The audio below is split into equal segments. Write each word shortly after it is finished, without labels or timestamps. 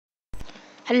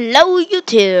Hello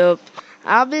YouTube,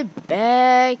 I'll be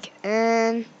back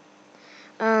and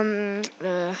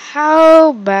how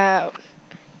about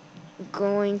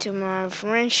going to my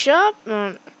friend's shop?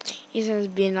 It has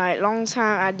been like long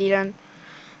time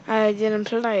I didn't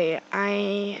play.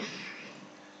 I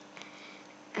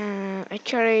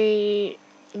actually,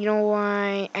 you know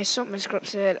why I saw my script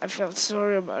set. I felt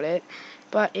sorry about it,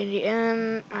 but in the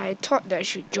end I thought that I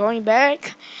should join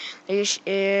back. Which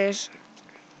is,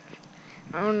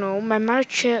 I don't know, my mother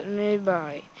cheered me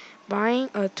by buying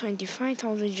a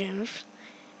 25,000 gems,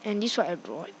 and this is what I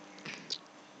brought.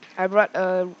 I brought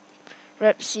a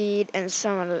rep seed and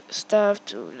some other stuff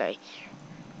to like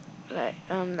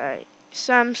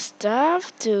some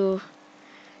stuff to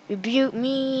rebuild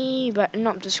me, but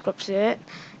not the scrub set.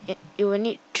 It will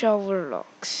need 12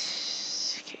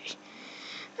 locks.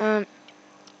 Okay.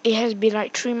 It has been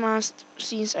like 3 months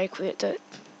since I quitted,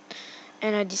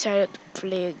 and I decided to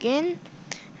play again.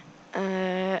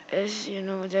 As you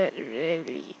know, that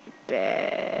really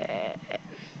bad.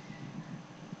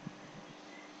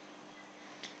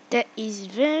 That is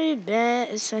very bad,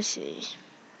 as I say.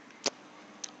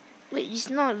 It's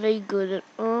not very good at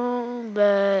all,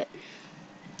 but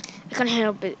I can't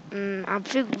help it. I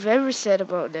feel very sad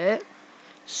about that.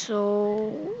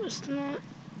 So it's not.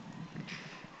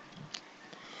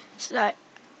 It's like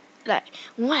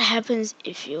what happens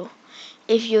if you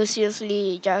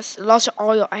seriously just lost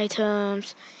all your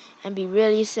items and be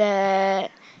really sad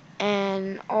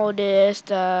and all this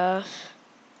stuff.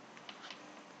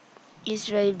 It's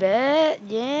very bad.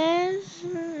 Yes.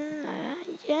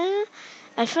 Yeah.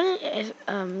 I finally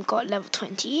got level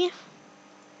 20.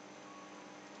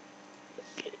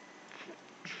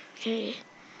 Okay.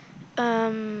 I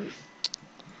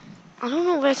don't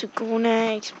know where to go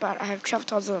next, but I have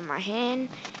 12,000 in my hand.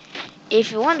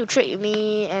 If you want to trade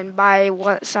me and buy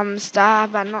some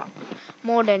stuff, but not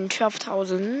more than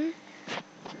 12,000,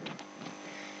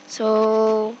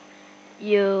 so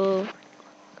you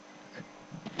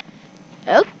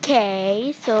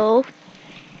okay? So,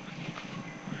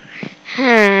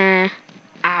 I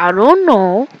don't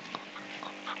know.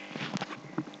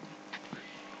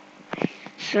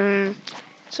 So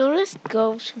let's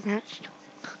go to that.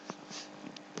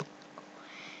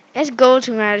 Let's go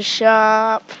to my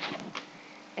shop.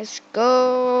 Let's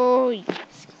go.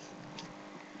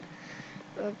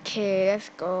 Okay, let's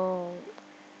go.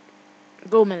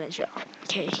 Go manager.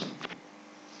 Okay.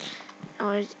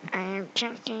 I am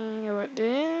checking about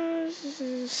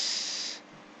this.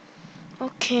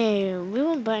 Okay, we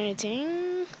won't buy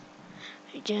anything.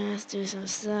 We just do some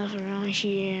stuff around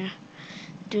here.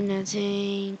 Do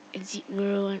nothing. Exit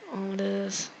grow and all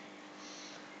this.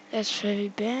 That's very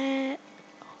bad.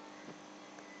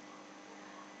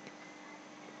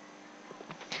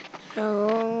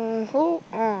 So hold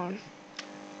on.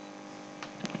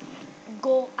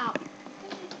 Go out.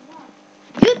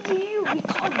 You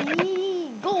record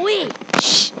me. Go away.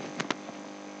 Shh.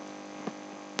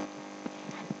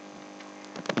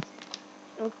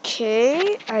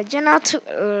 Okay, I just now took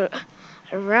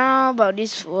around about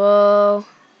this world.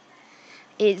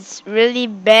 It's really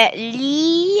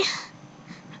badly.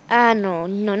 No,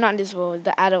 not this world,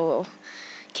 the other world.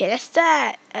 Okay, let's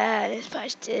start. Let's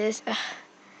patch this.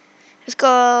 Let's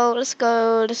go.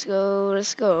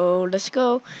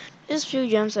 These few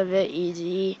jumps are very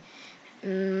easy.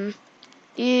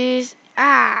 These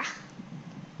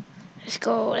Let's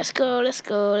go.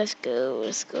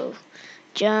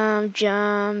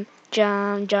 Jump.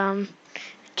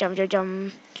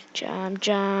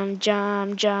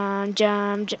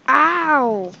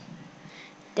 Ow!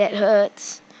 That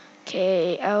hurts.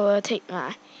 Okay, I will take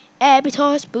my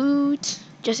Abitos boots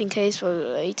just in case for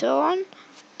later on.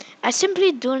 I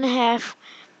simply don't have.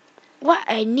 What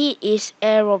I need is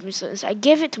Air Robinsons. I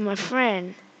gave it to my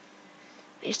friend.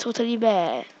 It's totally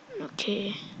bad.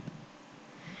 Okay.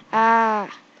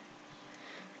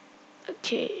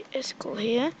 Okay, let's go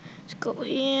here,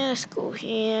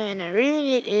 and I really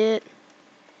need it.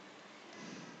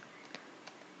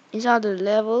 These are the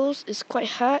levels. It's quite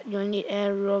hard. You need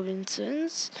Air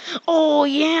Robinsons. Oh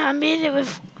yeah, I made it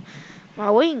with my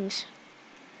wings.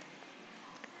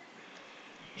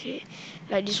 Okay,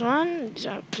 like this one. These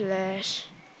are flash.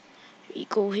 We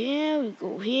go here, and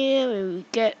we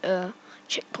get a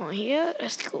checkpoint here.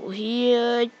 Let's go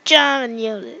here. Jump and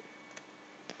nail it.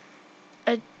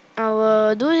 I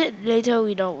will do it later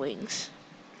without wings.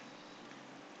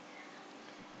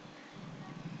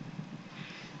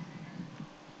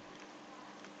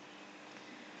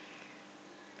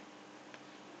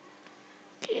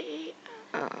 Okay,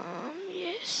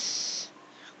 yes.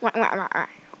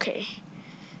 Okay,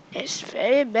 it's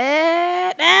very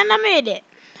bad, and I made it.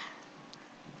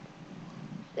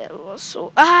 That was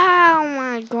so. Oh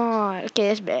my god. Okay,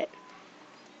 that's bad.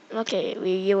 Okay,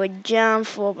 you would jump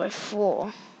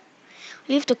 4x4.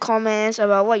 Leave the comments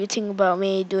about what you think about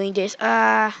me doing this.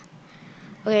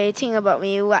 Okay, think about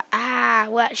me. What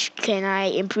can I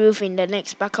improve in the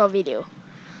next parkour video?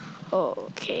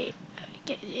 Okay,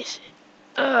 get this.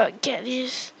 Get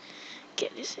this.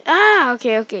 Get this.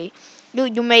 Okay.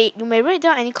 You may write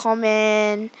down any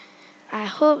comment. I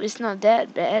hope it's not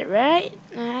that bad, right?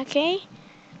 Okay.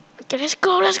 Okay, let's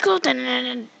go.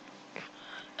 Dun.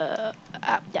 Uh,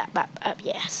 up,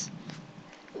 yes.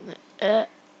 Uh,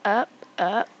 up,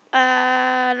 up.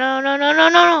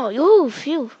 No. Ooh,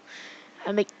 phew.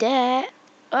 I make that.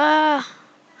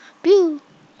 Pew.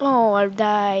 Oh, I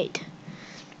died.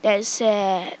 That's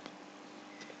sad.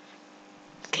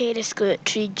 Okay, let's go.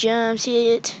 3 jumps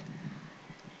hit.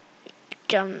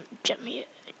 Jump here.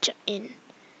 Jump in.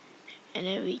 And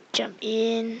then we jump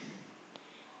in.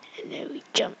 And then we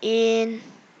jump in.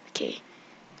 Okay.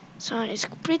 So it's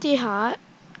pretty hard.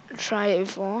 Try it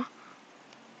before.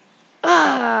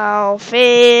 Oh,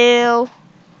 fail.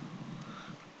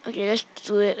 Okay, let's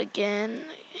do it again.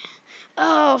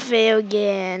 Oh, fail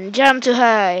again. Jump too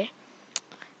high.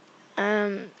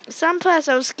 Some parts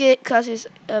I was scared because it's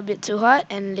a bit too hard,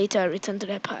 and later I return to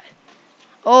that part.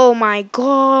 Oh my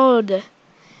god.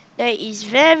 That is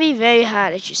very, very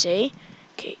hard, as you say.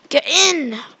 Okay, get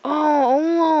in. Oh,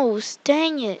 almost.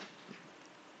 Dang it.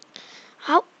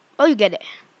 How? Oh, you get it.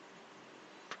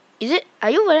 Is it? Are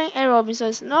you wearing Air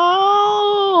Robinsons?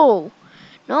 No!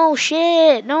 No,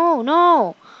 shit.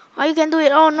 No. Oh, you can do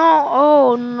it. Oh, no.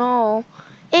 Oh, no.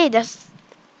 Hey,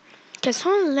 can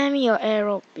someone lend me your Air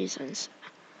Robinsons?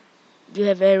 Do you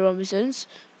have Air Robinsons?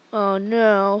 Oh,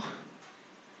 no.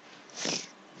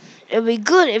 It'd be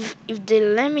good if they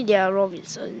lend me their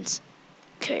Robinsons.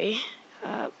 Okay.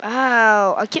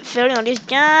 Ow. I keep failing on this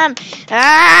jump.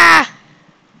 Ah!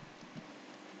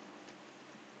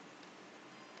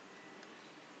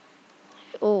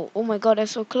 Oh my god,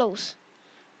 that's so close.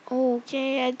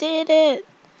 Okay, I did it.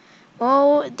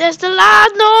 Oh, that's the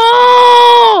last.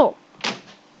 No!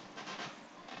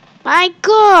 My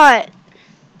god.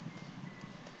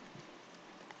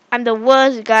 I'm the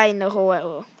worst guy in the whole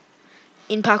world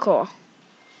in parkour.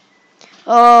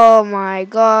 Oh my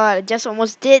god, I just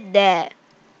almost did that.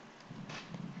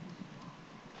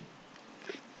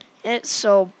 It's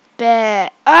so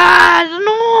bad.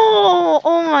 No!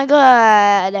 Oh my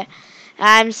god.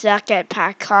 I'm stuck at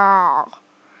parkour.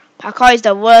 Parkour is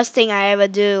the worst thing I ever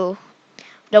do.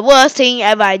 The worst thing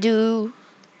ever I do.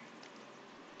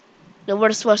 The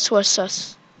worst.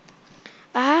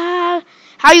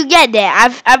 How you get there?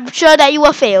 I'm sure that you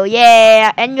will fail.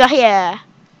 Yeah, and you're here.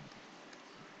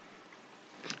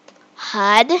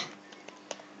 HUD.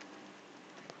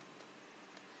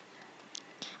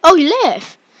 Oh, you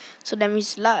left. So that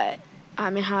means light. I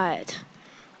mean HUD.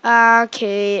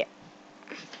 Okay.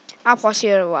 I'll pause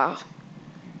here a while.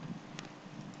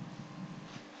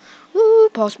 Woo,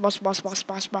 pause.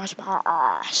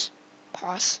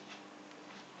 Pause.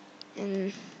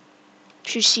 And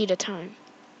should see the time.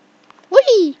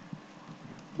 Whee!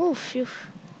 Oh, phew.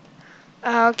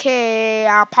 Okay,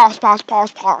 I'll pause.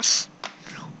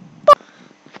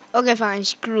 Okay, fine,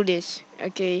 screw this.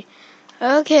 Okay,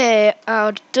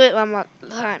 I'll do it one more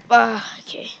time.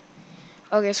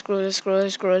 Okay, screw this.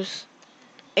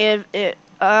 If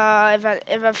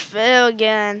I fail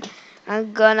again,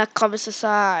 I'm gonna commit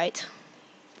suicide.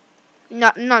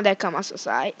 Not that commit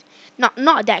suicide.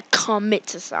 Not that commit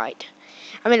suicide.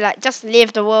 I mean, like, just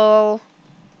leave the world.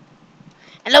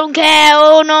 I don't care.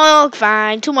 Oh no,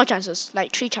 fine. 2 more chances,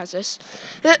 like 3 chances.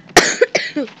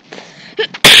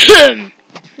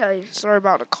 Sorry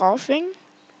about the coughing.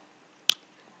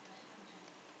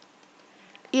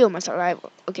 Ew, my saliva.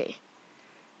 Okay.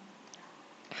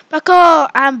 Because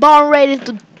I'm born ready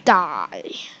to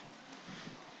die.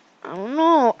 I don't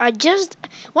know.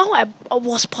 While I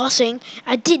was pausing,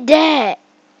 I did that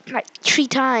like 3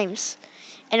 times,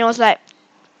 and it was like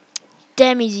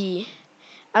damn easy.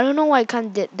 I don't know why I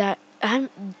can't did that. I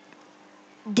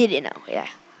did it now. Yeah.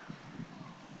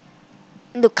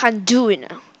 No, can't do it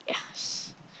now.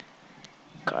 Yes.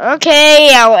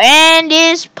 Okay, I'll end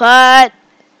this part,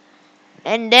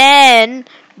 and then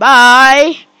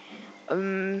bye. I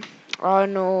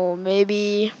don't know.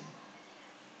 Maybe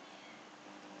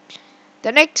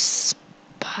the next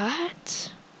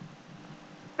part.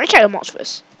 I check the mods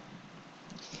first.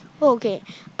 Okay.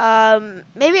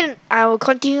 Maybe I will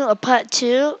continue a part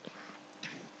 2.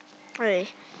 Okay.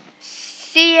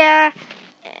 See ya.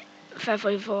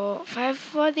 5:44,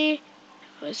 5:40,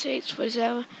 46,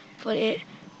 47, 48,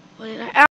 49.